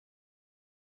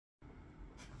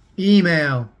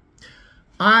Email.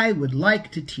 I would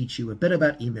like to teach you a bit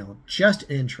about email, just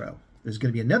an intro. There's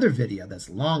going to be another video that's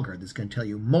longer that's going to tell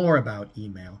you more about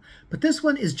email, but this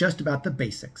one is just about the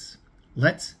basics.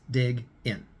 Let's dig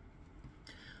in.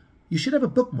 You should have a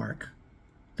bookmark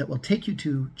that will take you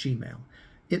to Gmail.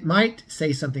 It might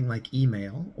say something like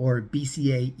email or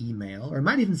BCA email, or it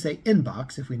might even say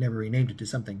inbox if we never renamed it to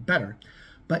something better,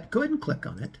 but go ahead and click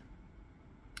on it.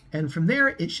 And from there,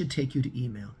 it should take you to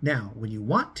email. Now, when you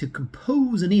want to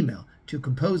compose an email, to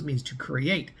compose means to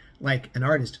create, like an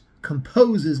artist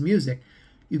composes music,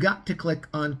 you got to click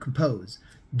on compose.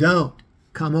 Don't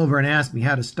come over and ask me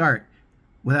how to start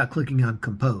without clicking on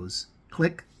compose.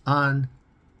 Click on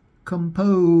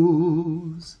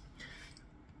compose.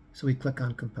 So we click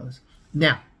on compose.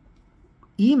 Now,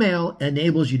 email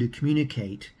enables you to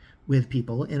communicate with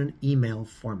people in an email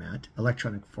format,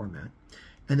 electronic format.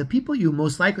 And the people you're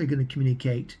most likely going to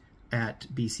communicate at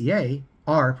BCA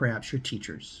are perhaps your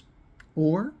teachers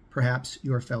or perhaps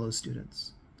your fellow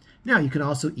students. Now, you can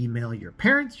also email your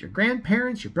parents, your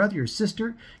grandparents, your brother, your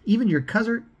sister, even your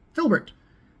cousin, Filbert,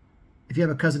 if you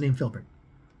have a cousin named Filbert,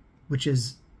 which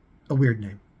is a weird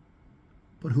name.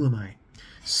 But who am I?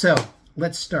 So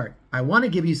let's start. I want to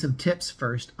give you some tips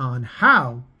first on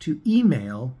how to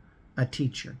email a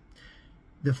teacher.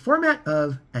 The format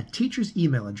of a teacher's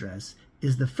email address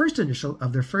is the first initial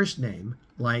of their first name,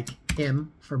 like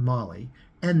M for Molly,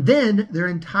 and then their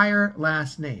entire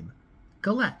last name,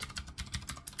 Galette,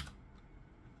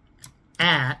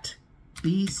 at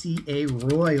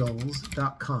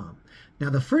bcaroyals.com. Now,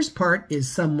 the first part is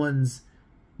someone's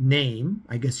name,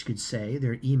 I guess you could say,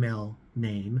 their email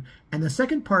name, and the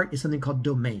second part is something called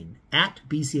domain, at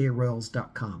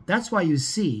bcaroyals.com. That's why you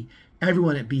see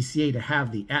everyone at BCA to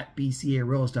have the at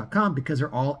bcaroyals.com, because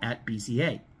they're all at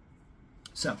BCA.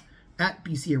 So, at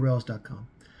bcaroyals.com.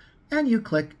 And you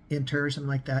click enter or something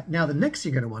like that. Now, the next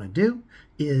thing you're going to want to do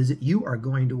is you are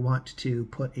going to want to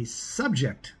put a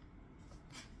subject.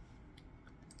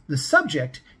 The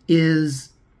subject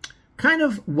is kind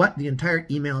of what the entire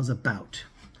email is about.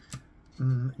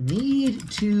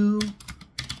 Need to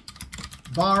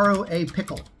borrow a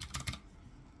pickle.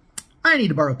 I need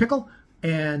to borrow a pickle.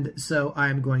 And so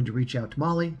I'm going to reach out to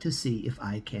Molly to see if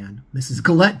I can, Mrs.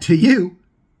 Galette, to you,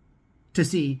 to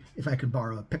see if I can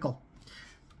borrow a pickle.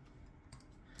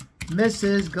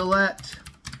 Mrs. Galette.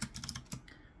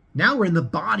 Now we're in the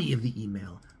body of the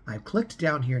email. I've clicked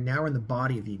down here. Now we're in the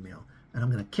body of the email. And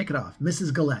I'm going to kick it off.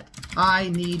 Mrs. Galette, I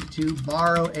need to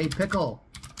borrow a pickle.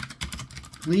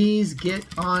 Please get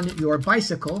on your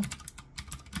bicycle.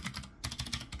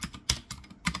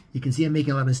 You can see I'm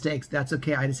making a lot of mistakes. That's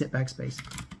okay. I just hit backspace.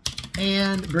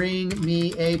 And bring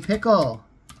me a pickle.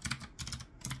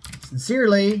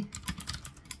 Sincerely,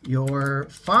 your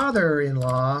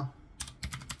father-in-law,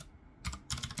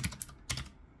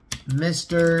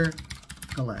 Mr.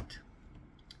 Galette.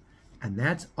 And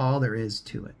that's all there is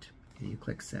to it. And you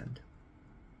click send.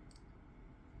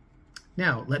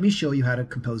 Now, let me show you how to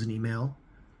compose an email.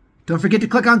 Don't forget to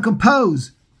click on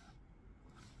compose.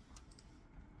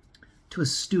 To a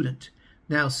student.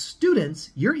 Now,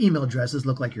 students, your email addresses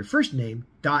look like your first name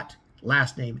dot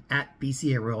last name at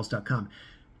bcaroyals.com.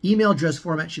 Email address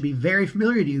format should be very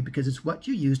familiar to you because it's what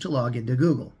you use to log into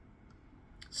Google.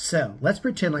 So let's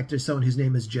pretend like there's someone whose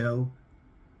name is Joe.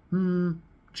 Joe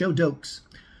Dokes.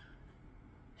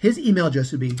 His email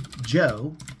address would be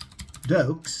Joe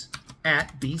Dokes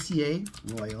at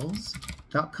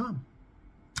bcaroyals.com.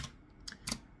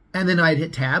 And then I'd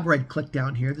hit tab, or I'd click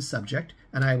down here, the subject,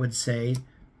 and I would say,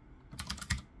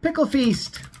 Pickle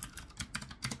Feast.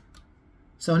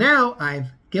 So now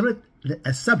I've given it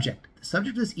a subject. The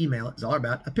subject of this email is all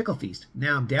about a pickle feast.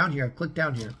 Now I'm down here, I click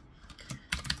down here.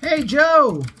 Hey,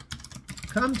 Joe,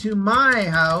 come to my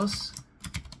house.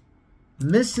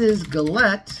 Mrs.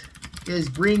 Galette is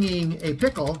bringing a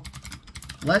pickle.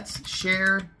 Let's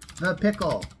share the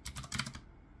pickle.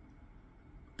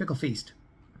 Pickle feast.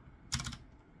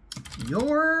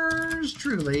 Yours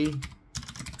truly,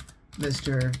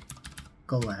 Mr.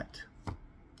 Galette.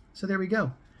 So there we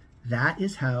go. That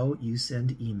is how you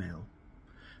send email.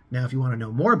 Now, if you want to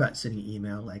know more about sending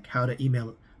email, like how to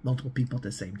email multiple people at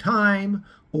the same time,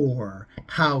 or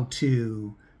how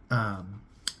to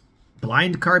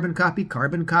blind carbon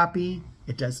copy,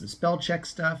 it does some spell check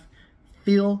stuff,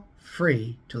 feel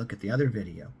free to look at the other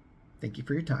video. Thank you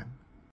for your time.